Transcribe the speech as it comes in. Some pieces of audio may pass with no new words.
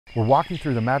We're walking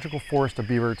through the magical forest of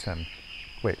Beaverton.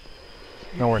 Wait,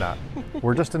 no we're not.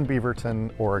 We're just in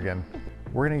Beaverton, Oregon.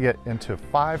 We're gonna get into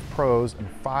 5 pros and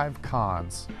 5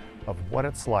 cons of what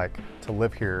it's like to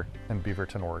live here in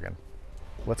Beaverton, Oregon.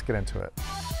 Let's get into it.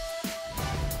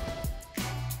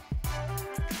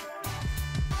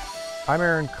 I'm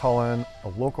Aaron Cullen, a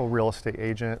local real estate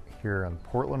agent here in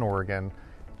Portland, Oregon.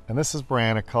 And this is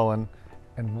Brianna Cullen,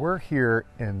 and we're here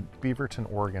in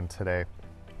Beaverton, Oregon today.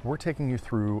 We're taking you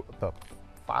through the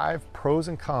 5 pros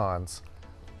and cons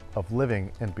of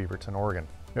living in Beaverton, Oregon.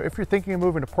 Now, if you're thinking of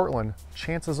moving to Portland,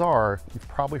 chances are you've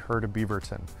probably heard of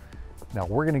Beaverton. Now,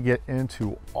 we're gonna get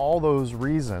into all those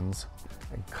reasons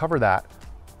and cover that,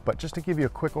 but just to give you a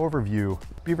quick overview,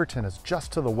 Beaverton is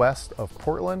just to the west of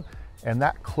Portland, and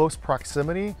that close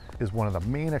proximity is one of the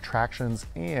main attractions,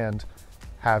 and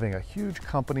having a huge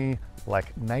company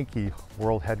like Nike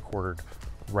world headquartered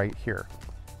right here.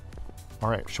 All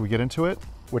right, should we get into it?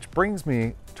 Which brings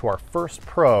me to our first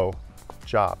pro,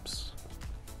 jobs.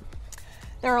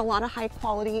 There are a lot of high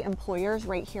quality employers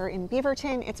right here in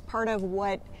Beaverton. It's part of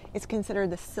what is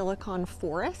considered the Silicon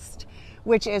Forest,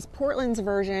 which is Portland's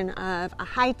version of a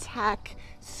high-tech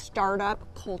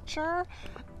startup culture.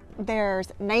 There's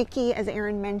Nike, as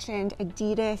Aaron mentioned,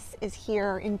 Adidas is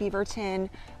here in Beaverton.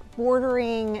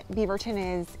 Bordering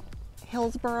Beaverton is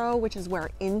Hillsboro, which is where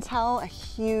Intel, a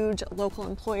huge local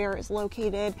employer, is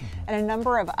located, and a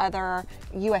number of other,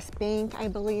 US Bank, I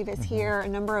believe, is here, a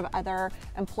number of other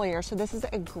employers. So this is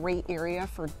a great area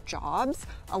for jobs.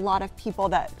 A lot of people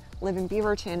that live in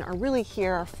Beaverton are really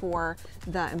here for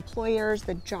the employers,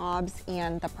 the jobs,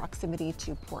 and the proximity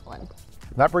to Portland.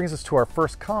 That brings us to our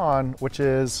first con, which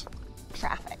is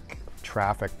traffic.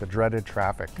 Traffic, the dreaded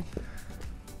traffic.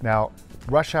 Now,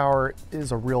 rush hour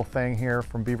is a real thing here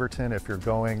from Beaverton. If you're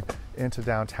going into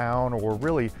downtown or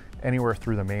really anywhere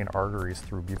through the main arteries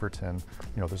through Beaverton,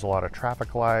 there's a lot of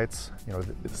traffic lights.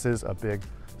 This is a big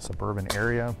suburban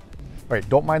area. All right,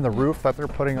 don't mind the roof that they're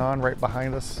putting on right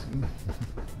behind us.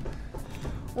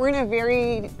 We're in a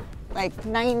very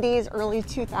 90s, early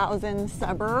 2000s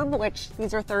suburb, which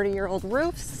these are 30-year-old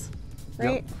roofs, right?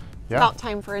 Yep. It's Yeah. about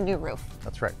time for a new roof.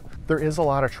 That's right. There is a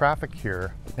lot of traffic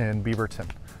here in Beaverton,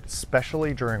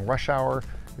 especially during rush hour.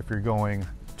 If you're going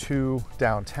to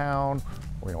downtown,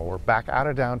 or back out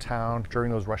of downtown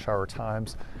during those rush hour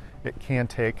times, it can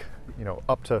take,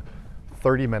 up to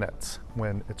 30 minutes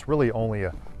when it's really only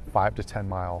a 5 to 10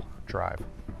 mile drive.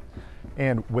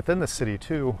 And within the city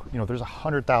too, there's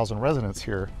 100,000 residents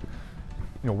here,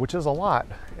 which is a lot.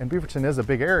 And Beaverton is a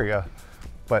big area,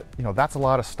 but that's a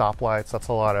lot of stoplights, that's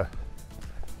a lot of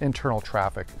internal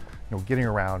traffic, getting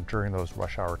around during those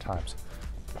rush hour times.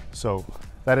 So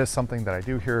that is something that I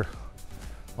do hear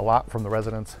a lot from the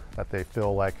residents, that they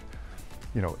feel like,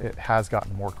 it has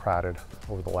gotten more crowded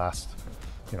over the last,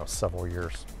 several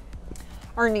years.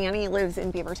 Our nanny lives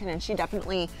in Beaverton, and she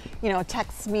definitely,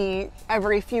 texts me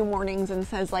every few mornings and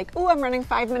says oh, I'm running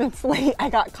 5 minutes late. I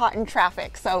got caught in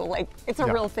traffic. So it's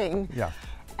a real thing. Yeah.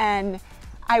 And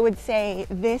I would say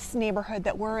this neighborhood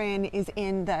that we're in is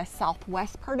in the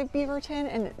southwest part of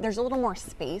Beaverton, and there's a little more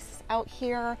space out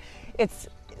here.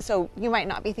 So you might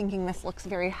not be thinking this looks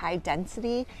very high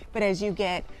density, but as you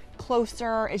get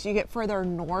closer, as you get further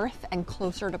north and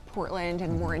closer to Portland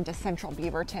and more into central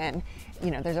Beaverton,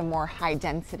 there's a more high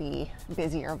density,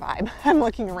 busier vibe. I'm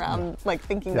looking around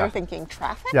thinking they're thinking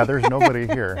traffic. Yeah, there's nobody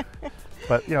here.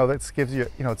 But this gives you,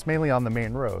 it's mainly on the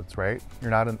main roads, right?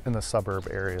 You're not in the suburb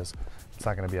areas. It's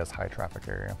not going to be as high traffic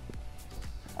area.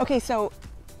 Okay, so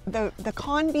the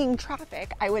con being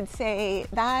traffic, I would say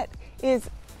that is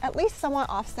at least somewhat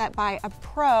offset by a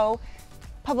pro,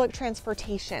 public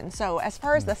transportation. So as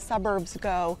far as the suburbs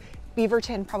go,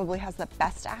 Beaverton probably has the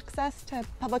best access to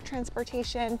public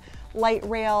transportation, light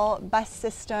rail, bus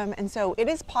system, and so it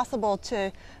is possible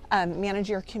to manage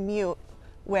your commute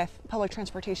with public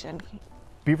transportation.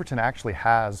 Beaverton actually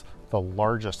has the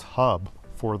largest hub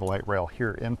for the light rail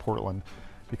here in Portland,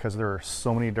 because there are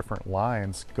so many different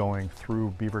lines going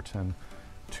through Beaverton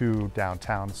to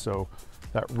downtown. So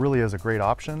that really is a great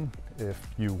option if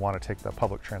you want to take the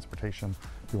public transportation,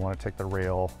 if you want to take the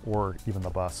rail or even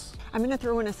the bus. I'm going to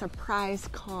throw in a surprise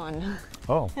con.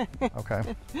 Oh,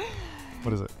 okay.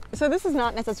 What is it? So this is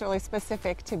not necessarily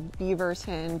specific to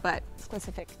Beaverton, but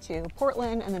specific to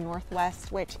Portland and the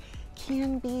Northwest, which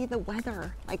can be the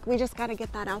weather. We just got to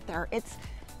get that out there. It's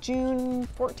June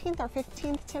 14th or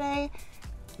 15th today,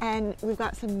 and we've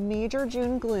got some major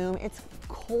June gloom. It's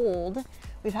cold.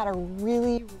 We've had a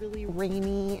really, really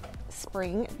rainy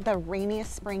spring, the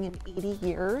rainiest spring in 80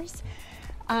 years.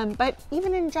 But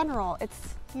even in general,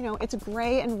 it's, you know, it's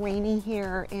gray and rainy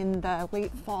here in the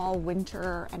late fall,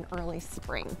 winter, and early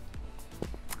spring.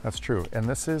 That's true. And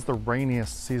this is the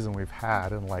rainiest season we've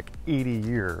had in like 80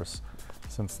 years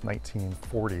since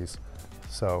 1940s.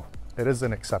 So it is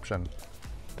an exception,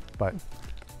 but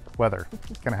weather,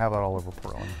 gonna have that all over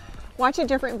Portland. Watch a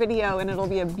different video and it'll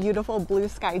be a beautiful blue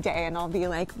sky day and I'll be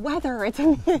like, weather,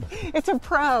 it's a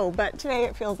pro, but today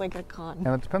it feels like a con.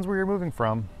 And it depends where you're moving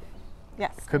from.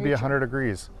 Yes. Could be 100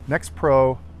 degrees. Next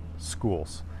pro,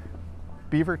 schools.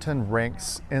 Beaverton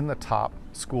ranks in the top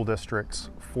school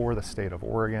districts for the state of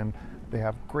Oregon. They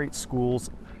have great schools.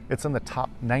 It's in the top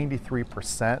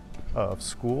 93% of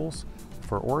schools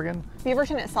for Oregon.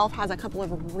 Beaverton itself has a couple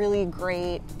of really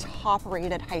great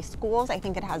top-rated high schools. I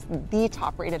think it has the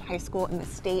top-rated high school in the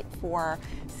state for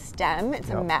STEM. It's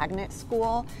a magnet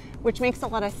school, which makes a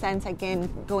lot of sense,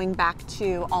 again, going back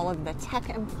to all of the tech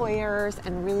employers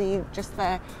and really just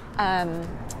the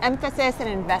emphasis and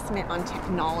investment on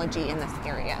technology in this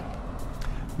area.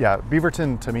 Yeah,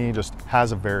 Beaverton to me just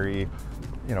has a very,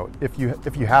 you know, if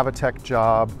you have a tech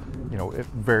job, you know, you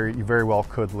very well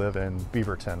could live in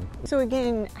Beaverton. So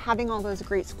again, having all those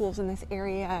great schools in this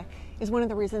area is one of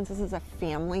the reasons this is a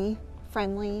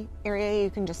family-friendly area. You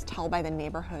can just tell by the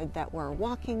neighborhood that we're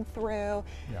walking through.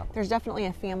 Yeah. There's definitely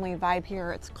a family vibe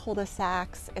here. It's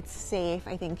cul-de-sacs, it's safe.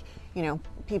 I think, you know,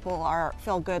 people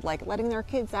feel good like letting their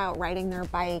kids out, riding their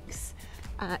bikes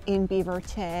in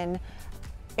Beaverton.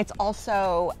 It's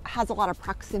also has a lot of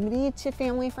proximity to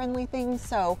family-friendly things.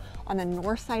 So on the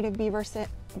north side of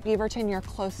Beaverton, you're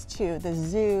close to the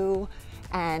zoo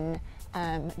and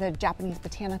the Japanese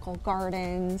botanical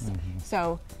gardens.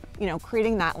 So, you know,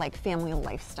 creating that like family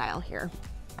lifestyle here.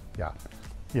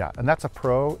 Yeah, and that's a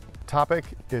pro topic.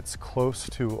 It's close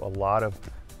to a lot of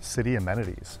city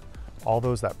amenities. All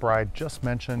those that Bride just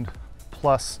mentioned,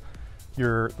 plus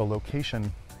the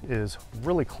location is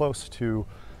really close to,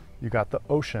 you got the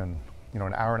ocean, you know,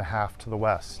 an hour and a half to the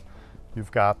west.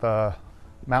 You've got the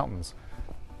mountains,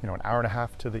 you know, an hour and a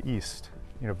half to the east.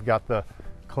 You know, you've got the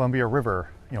Columbia River,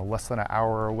 you know, less than an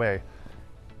hour away.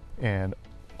 And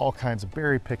all kinds of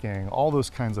berry picking, all those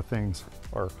kinds of things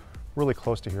are really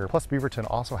close to here. Plus Beaverton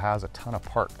also has a ton of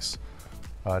parks,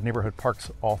 neighborhood parks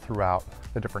all throughout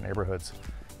the different neighborhoods,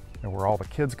 you know, where all the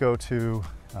kids go to.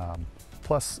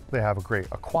 Plus they have a great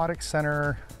aquatic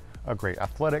center, a great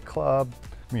athletic club,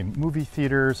 I mean, movie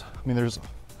theaters. I mean, there's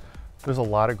a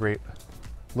lot of great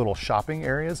little shopping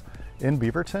areas in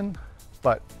Beaverton,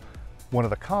 but one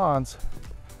of the cons,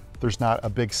 there's not a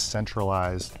big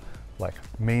centralized like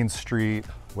main street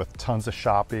with tons of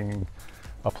shopping,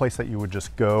 a place that you would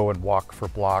just go and walk for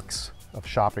blocks of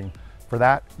shopping. For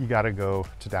that, you got to go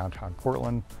to downtown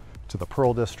Portland, to the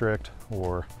Pearl District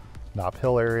or Nob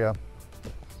Hill area.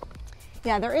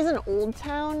 Yeah, there is an old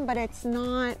town, but it's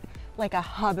not like a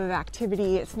hub of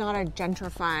activity. It's not a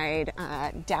gentrified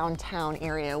downtown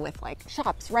area with like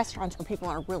shops, restaurants where people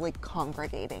are really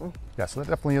congregating. Yeah, so that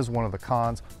definitely is one of the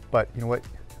cons, but you know what?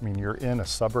 I mean, you're in a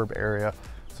suburb area,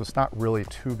 so it's not really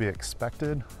to be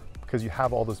expected because you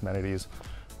have all those amenities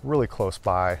really close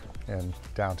by in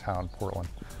downtown Portland.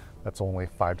 That's only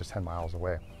 5 to 10 miles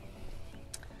away.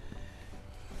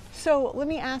 So let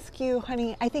me ask you,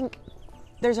 honey, I think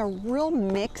there's a real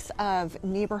mix of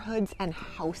neighborhoods and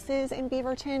houses in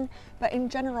Beaverton, but in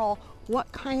general,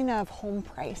 what kind of home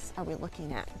price are we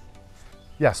looking at?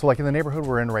 Yeah, so like in the neighborhood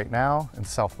we're in right now in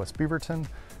Southwest Beaverton,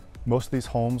 most of these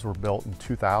homes were built in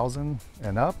 2000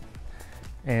 and up,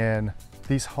 and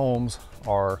these homes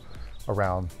are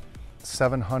around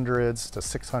 700s to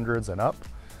 600s and up,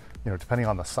 you know, depending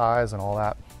on the size and all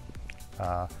that.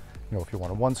 You know, if you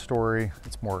want a 1-story,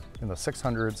 it's more in the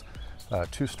 600s.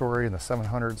 2-story in the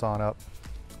 700s on up.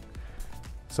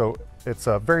 So it's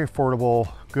very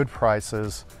affordable, good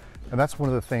prices, and that's one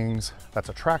of the things that's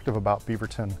attractive about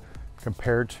Beaverton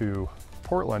compared to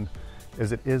Portland,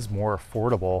 is it is more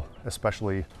affordable,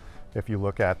 especially if you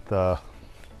look at the,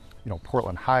 you know,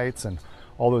 Portland Heights and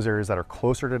all those areas that are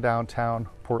closer to downtown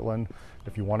Portland.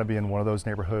 If you want to be in one of those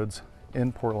neighborhoods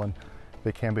in Portland,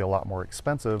 they can be a lot more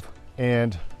expensive.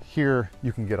 And here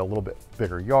you can get a little bit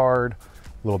bigger yard,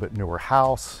 a little bit newer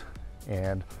house,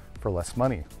 and for less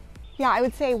money. Yeah, I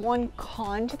would say one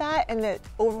con to that and the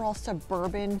overall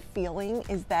suburban feeling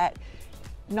is that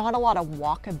not a lot of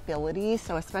walkability.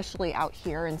 So especially out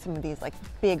here in some of these like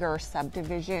bigger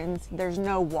subdivisions, there's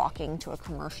no walking to a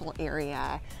commercial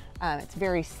area. It's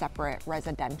very separate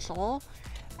residential.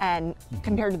 And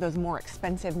compared to those more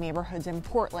expensive neighborhoods in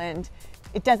Portland,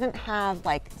 it doesn't have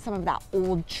like some of that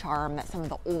old charm that some of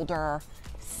the older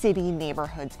city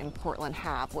neighborhoods in Portland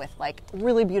have, with like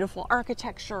really beautiful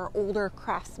architecture, older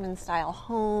craftsman style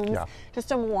homes,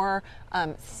 just a more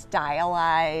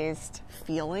stylized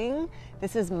feeling.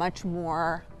 This is much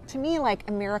more, to me, like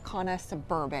Americana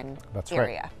suburban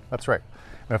area. That's right.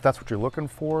 And if that's what you're looking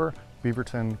for,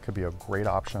 Beaverton could be a great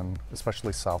option,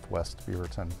 especially Southwest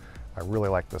Beaverton. I really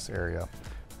like this area.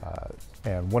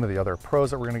 And one of the other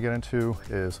pros that we're going to get into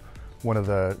is one of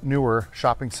the newer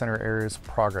shopping center areas,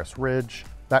 Progress Ridge.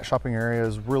 That shopping area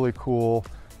is really cool.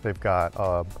 They've got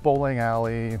a bowling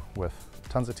alley with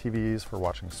tons of TVs for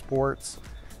watching sports.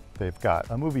 They've got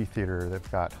a movie theater.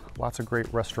 They've got lots of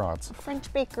great restaurants. A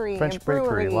French bakery,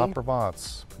 La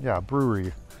Provence,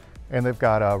 brewery. And they've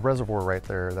got a reservoir right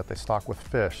there that they stock with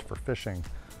fish for fishing.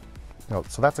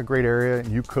 So that's a great area, and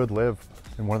you could live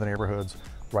in one of the neighborhoods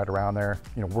right around there.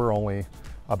 We're only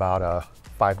about a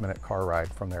 5-minute car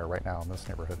ride from there right now in this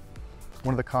neighborhood.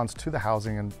 One of the cons to the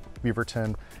housing in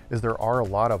Beaverton is there are a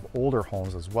lot of older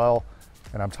homes as well.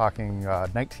 And I'm talking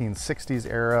 1960s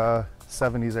era,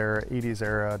 70s era, 80s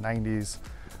era, 90s.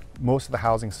 Most of the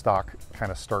housing stock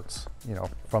kind of starts,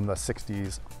 from the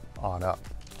 60s on up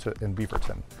in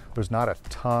Beaverton. There's not a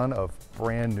ton of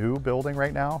brand new building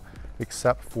right now,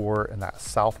 except for in that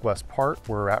southwest part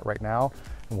where we're at right now.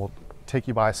 And we'll take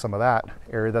you by some of that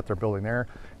area that they're building there.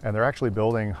 And they're actually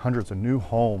building hundreds of new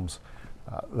homes.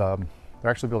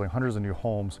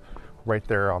 Right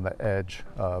there on the edge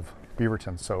of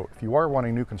Beaverton. So if you are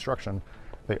wanting new construction,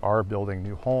 they are building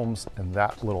new homes in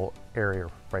that little area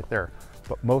right there.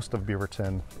 But most of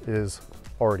Beaverton is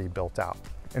already built out.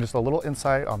 And just a little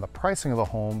insight on the pricing of the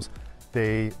homes,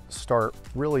 they start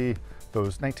really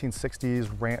those 1960s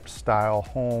ranch style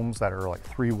homes that are like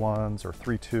 3.1s or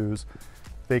 3.2s.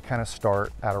 They kind of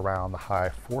start at around the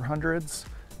high 400s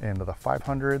into the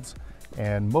 500s.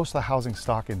 And most of the housing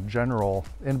stock in general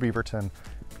in Beaverton,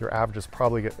 your average is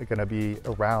probably going to be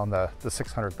around the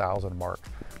 600,000 mark.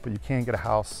 But you can get a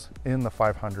house in the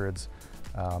 500s,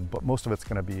 but most of it's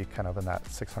going to be kind of in that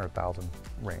 600,000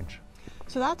 range.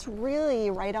 So that's really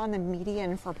right on the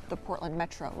median for the Portland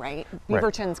Metro, right?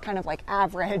 Beaverton's kind of like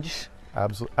average.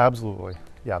 Absolutely.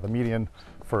 Yeah, the median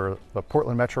for the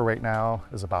Portland Metro right now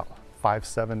is about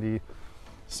 570.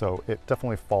 So it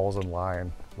definitely falls in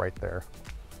line right there.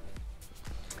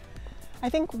 I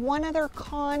think one other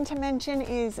con to mention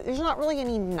is there's not really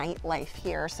any nightlife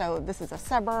here. So this is a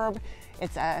suburb.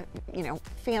 It's a,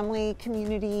 family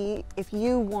community. If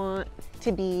you want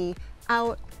to be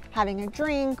out having a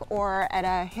drink or at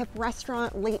a hip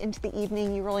restaurant late into the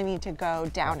evening, you really need to go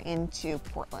down into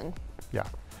Portland.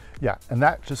 Yeah, and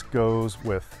that just goes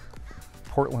with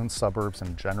Portland suburbs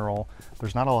in general.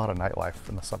 There's not a lot of nightlife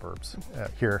in the suburbs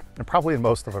here, and probably in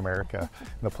most of America,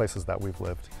 in the places that we've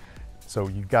lived. So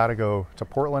you gotta go to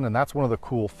Portland, and that's one of the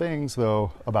cool things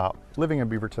though about living in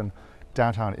Beaverton.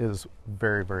 Downtown is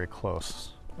very, very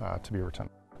close to Beaverton.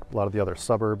 A lot of the other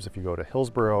suburbs, if you go to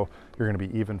Hillsborough, you're gonna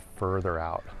be even further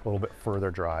out, a little bit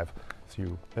further drive.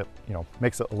 So it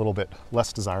makes it a little bit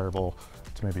less desirable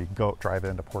to maybe drive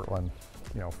into Portland,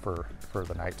 for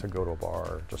the night to go to a bar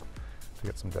or just to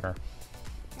get some dinner.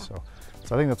 Yeah. So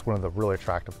I think that's one of the really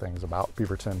attractive things about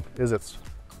Beaverton is its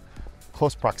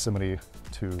close proximity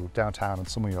to downtown and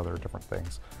so many other different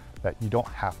things that you don't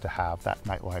have to have that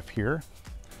nightlife here.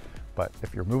 But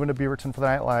if you're moving to Beaverton for the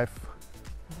nightlife,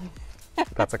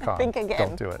 that's a con. Think again.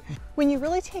 Don't do it. When you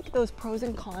really take those pros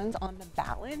and cons on the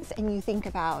balance and you think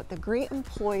about the great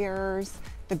employers,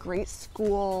 the great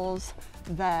schools,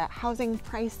 the housing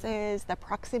prices, the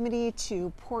proximity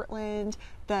to Portland,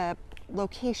 the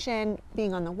location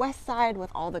being on the west side with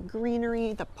all the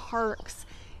greenery, the parks,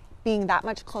 being that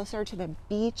much closer to the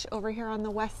beach over here on the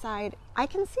west side, I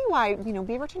can see why,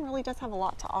 Beaverton really does have a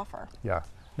lot to offer. Yeah,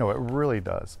 no, it really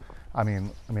does. I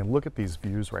mean, look at these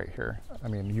views right here. I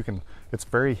mean, it's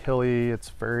very hilly, it's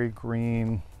very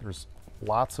green. There's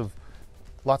lots of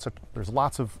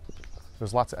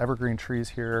evergreen trees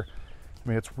here. I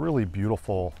mean, it's really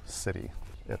beautiful city.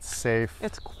 It's safe.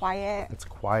 It's quiet.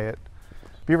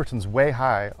 Beaverton's way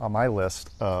high on my list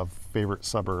of favorite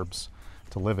suburbs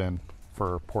to live in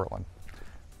for Portland.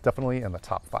 Definitely in the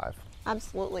top 5.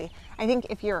 Absolutely. I think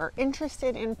if you're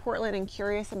interested in Portland and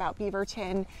curious about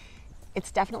Beaverton, it's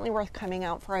definitely worth coming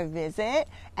out for a visit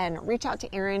and reach out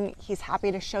to Aaron. He's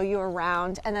happy to show you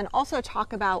around and then also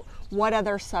talk about what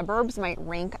other suburbs might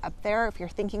rank up there. If you're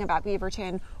thinking about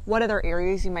Beaverton, what other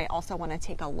areas you might also want to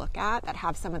take a look at that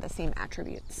have some of the same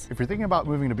attributes. If you're thinking about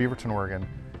moving to Beaverton, Oregon,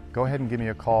 go ahead and give me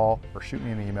a call or shoot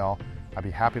me an email. I'd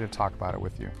be happy to talk about it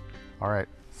with you. All right,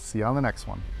 see you on the next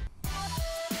one.